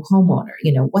 the new homeowner.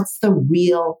 What's the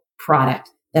real product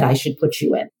that I should put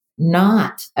you in?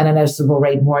 Not an adjustable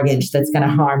rate mortgage that's going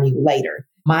to harm you later.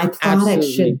 My product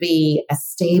should be a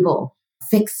stable,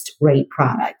 fixed rate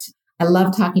product. I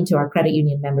love talking to our credit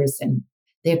union members, and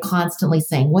they're constantly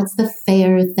saying, what's the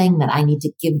fair thing that I need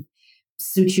to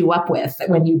suit you up with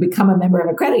when you become a member of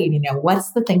a credit union?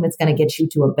 What's the thing that's going to get you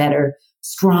to a better,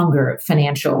 stronger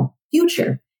financial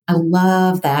future? I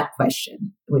love that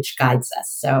question, which guides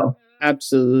us. So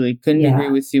absolutely. Couldn't agree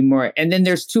with you more. And then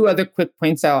there's two other quick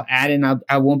points I'll add, and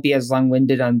I won't be as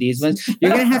long-winded on these ones.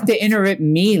 You're going to have to interrupt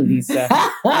me, Lisa.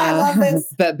 I love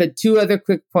this. But two other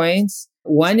quick points.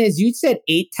 One is, you said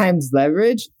 8 times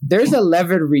leverage. There's a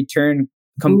levered return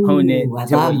component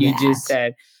to what you just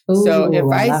said. So if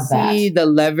I see the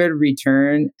levered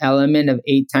return element of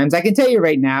 8 times, I can tell you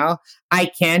right now, I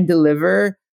can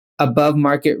deliver above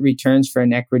market returns for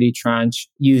an equity tranche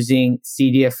using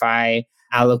CDFI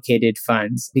allocated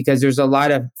funds, because there's a lot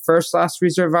of first loss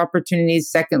reserve opportunities,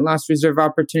 second loss reserve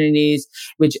opportunities,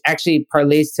 which actually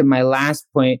parlays to my last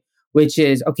point, which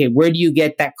is, okay, where do you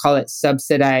get that, call it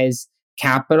subsidized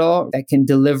capital that can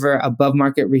deliver above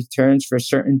market returns for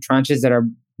certain tranches that are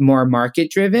more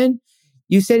market driven?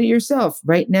 You said it yourself.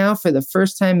 Right now, for the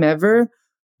first time ever,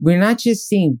 we're not just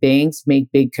seeing banks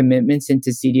make big commitments into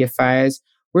CDFIs.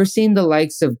 We're seeing the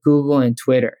likes of Google and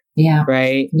Twitter. Yeah.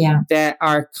 Right? Yeah. That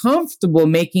are comfortable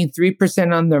making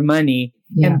 3% on their money.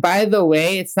 Yeah. And by the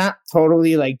way, it's not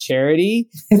totally like charity.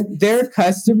 Their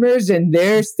customers and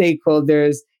their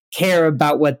stakeholders care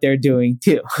about what they're doing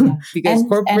too. Yeah. Because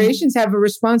corporations have a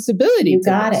responsibility. You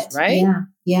got it. Right? Yeah.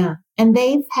 Yeah. And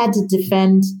they've had to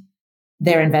defend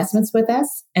their investments with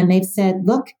us. And they've said,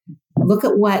 look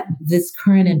at what this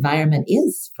current environment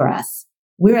is for us.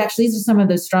 These are some of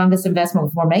the strongest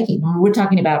investments we're making. We're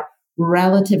talking about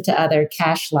relative to other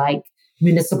cash-like,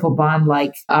 municipal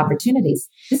bond-like opportunities.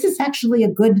 This is actually a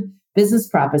good business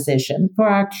proposition for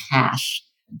our cash.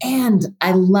 And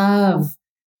I love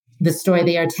the story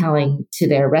they are telling to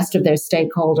the rest of their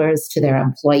stakeholders, to their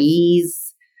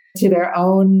employees, to their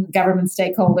own government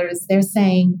stakeholders. They're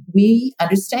saying, we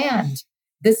understand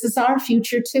this is our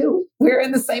future too. We're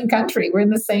in the same country. We're in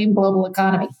the same global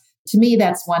economy. To me,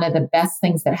 that's one of the best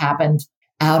things that happened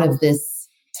out of this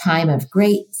time of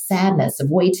great sadness,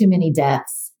 of way too many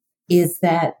deaths, is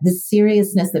that the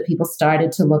seriousness that people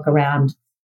started to look around,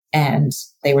 and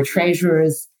they were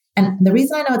treasurers. And the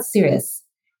reason I know it's serious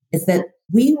is that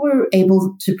we were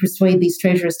able to persuade these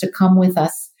treasurers to come with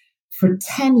us for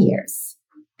 10 years.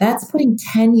 That's putting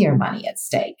 10-year money at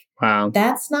stake. Wow.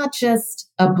 That's not just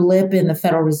a blip in the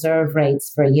Federal Reserve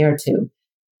rates for a year or two.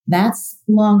 That's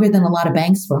longer than a lot of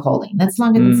banks were holding. That's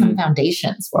longer than some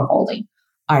foundations were holding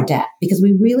our debt, because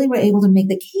we really were able to make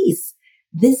the case.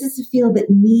 This is a field that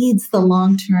needs the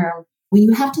long term. When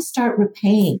you have to start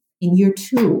repaying in year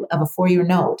 2 of a 4-year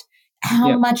note,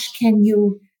 how much can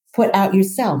you put out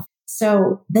yourself?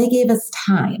 So they gave us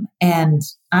time. And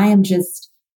it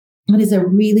is a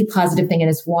really positive thing. And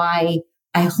it's why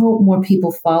I hope more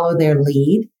people follow their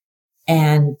lead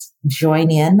and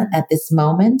join in at this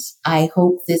moment. I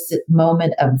hope this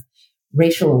moment of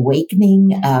racial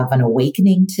awakening, of an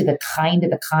awakening to the kind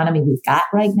of economy we've got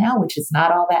right now, which is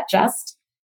not all that just,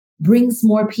 brings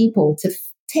more people to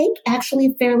take actually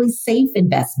a fairly safe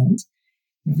investment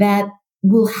that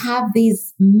will have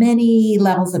these many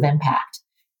levels of impact.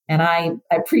 And I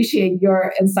appreciate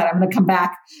your insight. I'm going to come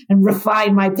back and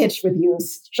refine my pitch with you,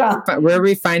 Sean. We're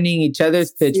refining each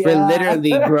other's pitch. Yeah. We're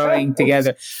literally growing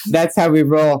together. That's how we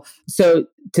roll. So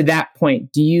to that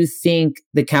point, do you think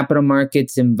the capital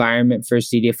markets environment for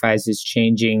CDFIs is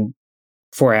changing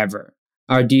forever?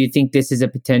 Or do you think this is a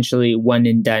potentially one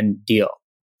and done deal?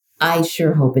 I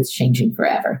sure hope it's changing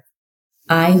forever.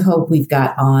 I hope we've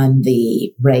got on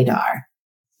the radar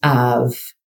of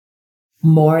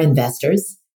more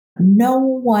investors. No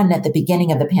one at the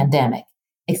beginning of the pandemic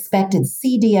expected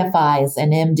CDFIs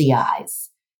and MDIs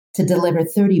to deliver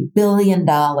 $30 billion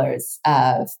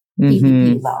of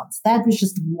PPP loans. That was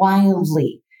just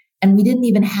wildly. And we didn't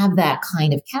even have that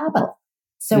kind of capital.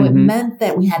 So it meant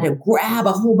that we had to grab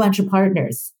a whole bunch of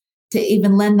partners to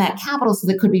even lend that capital so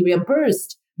that it could be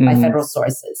reimbursed by federal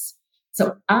sources.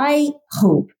 So I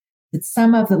hope that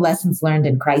some of the lessons learned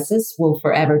in crisis will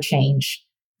forever change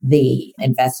the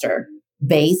investor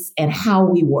base and how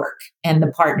we work and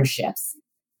the partnerships.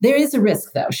 There is a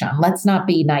risk though, Sean, let's not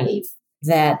be naive,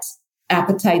 that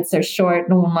appetites are short.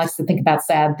 No one likes to think about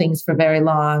sad things for very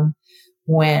long.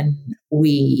 When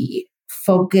we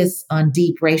focus on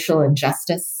deep racial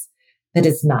injustice that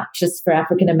is not just for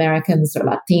African Americans or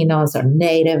Latinos or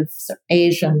Natives or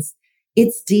Asians,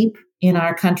 it's deep in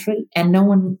our country and no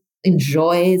one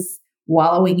enjoys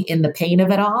wallowing in the pain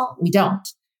of it all. We don't.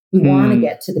 We want to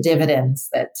get to the dividends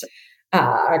that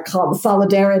are called the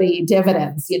solidarity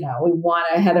dividends. We want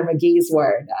a Heather McGhee's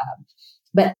word.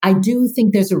 But I do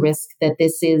think there's a risk that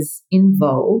this is in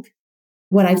vogue.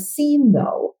 What I've seen,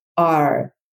 though,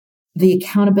 are the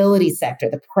accountability sector,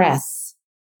 the press,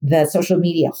 the social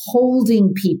media,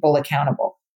 holding people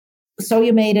accountable. So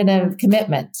you made a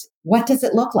commitment. What does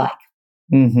it look like?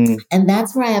 And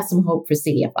that's where I have some hope for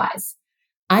CDFIs.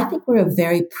 I think we're a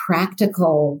very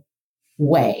practical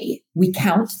way. We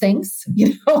count things,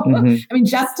 I mean,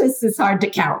 justice is hard to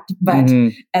count, but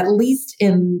at least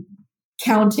in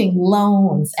counting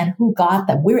loans and who got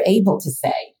them, we're able to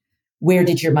say, where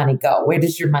did your money go? Where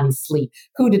does your money sleep?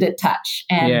 Who did it touch?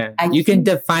 And you can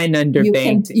define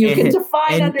underbanked. You can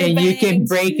define underbanked. And you can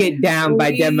break it down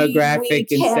by demographic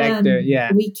and sector.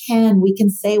 Yeah. We can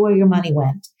say where your money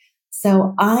went.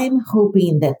 So I'm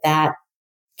hoping that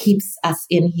keeps us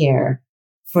in here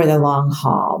for the long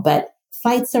haul. But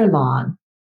fights are long.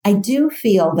 I do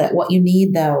feel that what you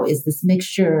need, though, is this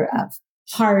mixture of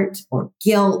heart or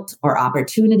guilt or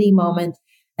opportunity moment.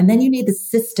 And then you need the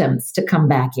systems to come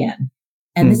back in.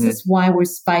 And this is why we're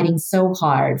fighting so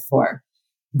hard for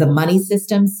the money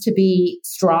systems to be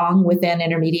strong within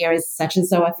intermediaries such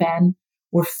as OFN.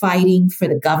 We're fighting for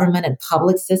the government and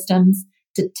public systems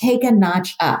to take a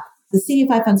notch up. The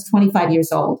CDFI fund's 25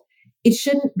 years old. It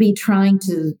shouldn't be trying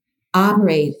to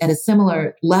operate at a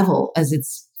similar level as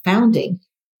its founding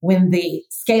when the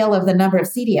scale of the number of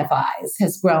CDFIs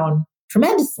has grown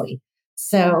tremendously.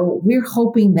 So we're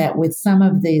hoping that with some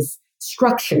of these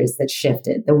structures that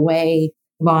shifted, the way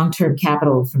long-term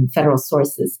capital from federal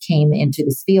sources came into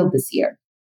this field this year,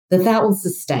 that will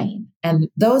sustain. And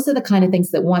those are the kind of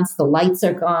things that once the lights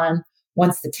are gone,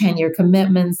 once the 10-year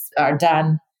commitments are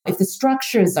done, if the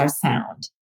structures are sound,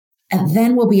 and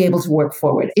then we'll be able to work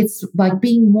forward. It's like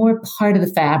being more part of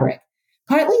the fabric.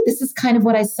 Partly, this is kind of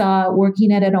what I saw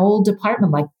working at an old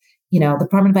department like, the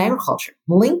Department of Agriculture.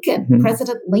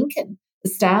 President Lincoln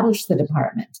established the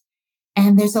department.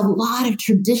 And there's a lot of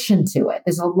tradition to it.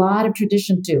 There's a lot of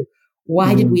tradition to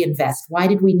why did we invest? Why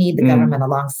did we need the government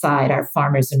alongside our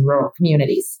farmers in rural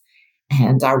communities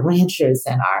and our ranchers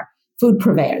and our food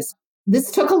purveyors? This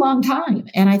took a long time.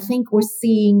 And I think we're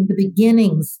seeing the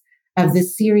beginnings of the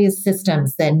serious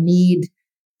systems that need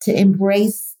to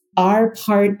embrace our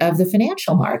part of the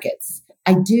financial markets.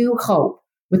 I do hope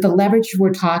with the leverage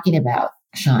we're talking about,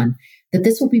 Sean, that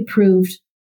this will be proved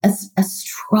as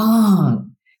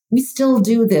strong. We still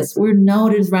do this. We're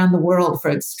noted around the world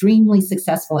for extremely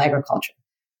successful agriculture.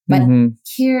 But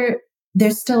here,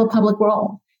 there's still a public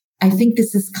role. I think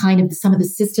this is kind of some of the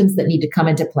systems that need to come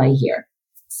into play here.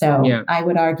 So I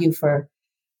would argue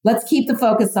let's keep the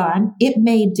focus on. It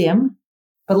may dim,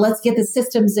 but let's get the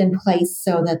systems in place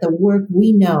so that the work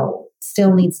we know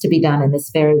still needs to be done in this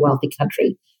very wealthy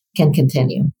country can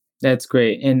continue. That's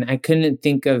great. And I couldn't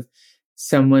think of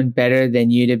someone better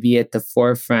than you to be at the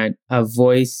forefront of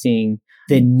voicing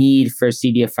the need for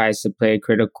CDFIs to play a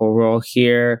critical role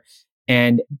here.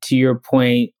 And to your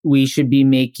point, we should be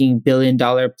making $1 billion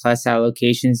plus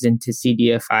allocations into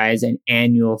CDFIs an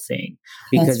annual thing.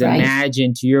 Because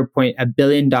imagine, to your point, $1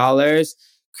 billion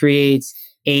creates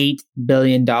 $8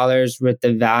 billion worth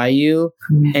of value.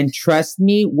 Correct. And trust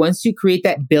me, once you create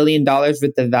that $1 billion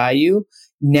worth of value,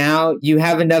 now you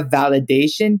have enough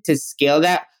validation to scale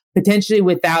that potentially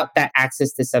without that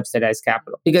access to subsidized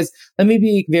capital. Because let me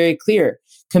be very clear,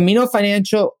 Camino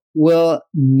Financial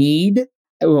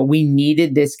we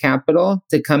needed this capital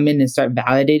to come in and start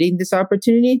validating this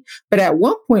opportunity. But at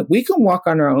one point, we can walk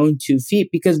on our own 2 feet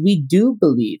because we do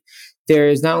believe there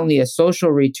is not only a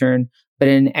social return, but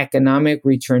an economic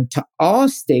return to all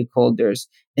stakeholders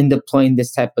in deploying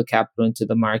this type of capital into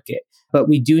the market. But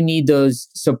we do need those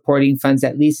supporting funds,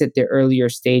 at least at the earlier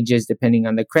stages, depending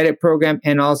on the credit program,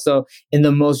 and also in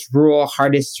the most rural,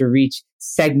 hardest to reach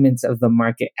segments of the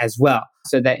market as well,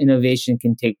 so that innovation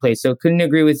can take place. So couldn't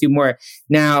agree with you more.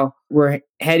 Now we're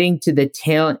heading to the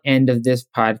tail end of this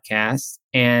podcast,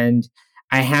 and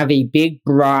I have a big,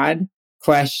 broad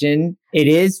question. It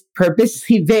is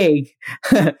purposely vague.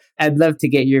 I'd love to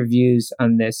get your views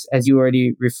on this. As you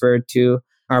already referred to,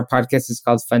 our podcast is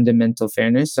called Fundamental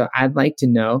Fairness. So I'd like to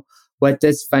know, what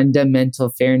does fundamental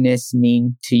fairness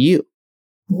mean to you?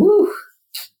 Woo.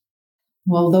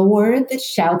 Well, the word that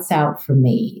shouts out for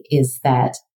me is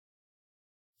that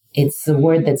it's the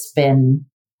word that's been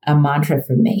a mantra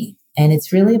for me. And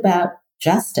it's really about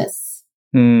justice.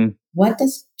 What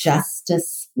does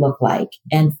justice look like?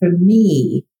 And for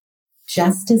me,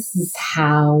 justice is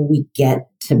how we get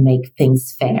to make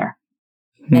things fair.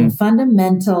 And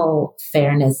fundamental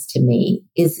fairness to me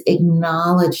is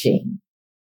acknowledging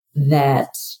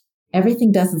that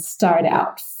everything doesn't start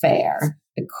out fair,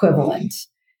 equivalent.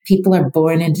 People are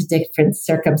born into different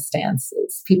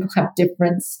circumstances. People have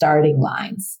different starting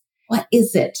lines. What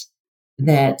is it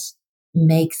that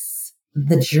makes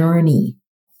the journey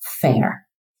fair?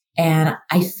 And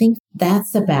I think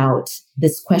that's about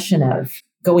this question of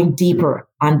going deeper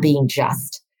on being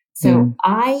just. So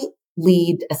I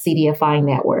lead a CDFI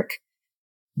network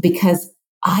because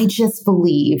I just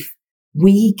believe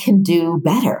we can do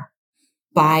better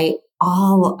by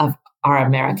all of our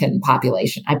American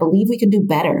population. I believe we can do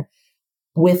better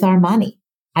with our money.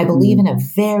 I believe in a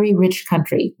very rich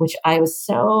country, which I was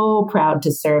so proud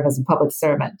to serve as a public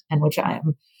servant and which I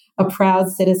am a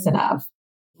proud citizen of.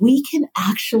 We can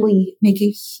actually make a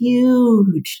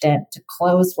huge dent to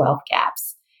close wealth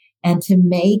gaps and to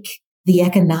make the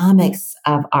economics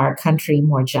of our country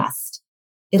more just.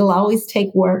 It'll always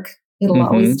take work. It'll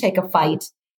always take a fight.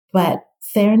 But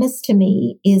fairness to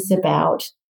me is about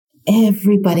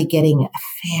everybody getting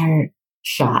a fair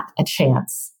shot, a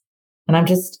chance. And I'm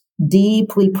just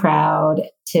deeply proud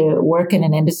to work in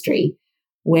an industry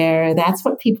where that's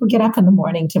what people get up in the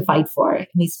morning to fight for in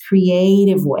these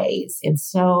creative ways in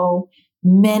so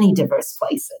many diverse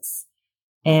places.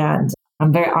 And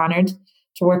I'm very honored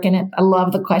to work in it. I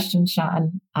love the question,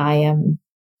 Sean. I'm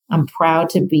proud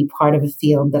to be part of a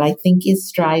field that I think is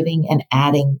striving and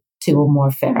adding to a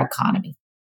more fair economy.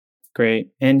 Great.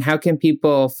 And how can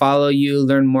people follow you,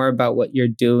 learn more about what you're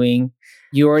doing?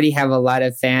 You already have a lot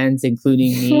of fans,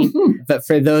 including me. But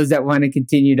for those that want to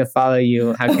continue to follow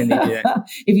you, how can they do that?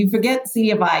 If you forget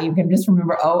CDFI, you can just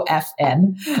remember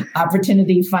OFN,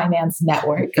 Opportunity Finance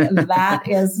Network. That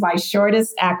is my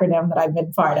shortest acronym that I've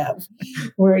been part of.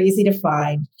 We're easy to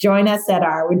find. Join us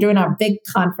we're doing our big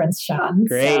conference, Sean.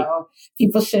 Great. So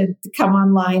people should come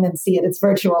online and see it. It's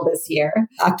virtual this year,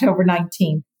 October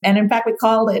 19th. And in fact, we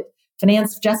called it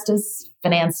Finance Justice,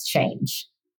 Finance Change.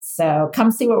 So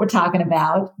come see what we're talking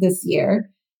about this year.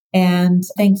 And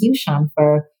thank you, Sean,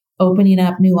 for opening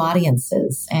up new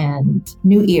audiences and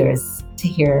new ears to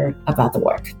hear about the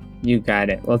work. You got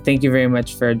it. Well, thank you very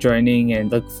much for joining,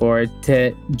 and look forward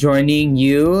to joining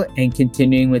you and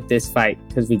continuing with this fight,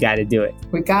 because we got to do it.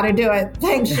 We got to do it.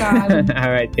 Thanks, Sean.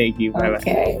 All right. Thank you. Bye-bye.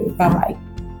 Okay. Bye-bye.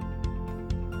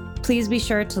 Please be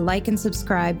sure to like and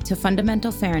subscribe to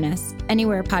Fundamental Fairness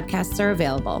anywhere podcasts are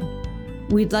available.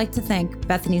 We'd like to thank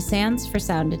Bethany Sands for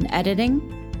sound and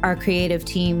editing, our creative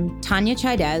team, Tanya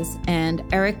Chaidez and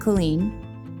Eric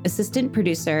Colleen, assistant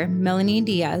producer, Melanie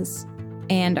Diaz,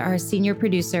 and our senior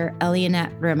producer,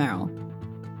 Elianette Romero.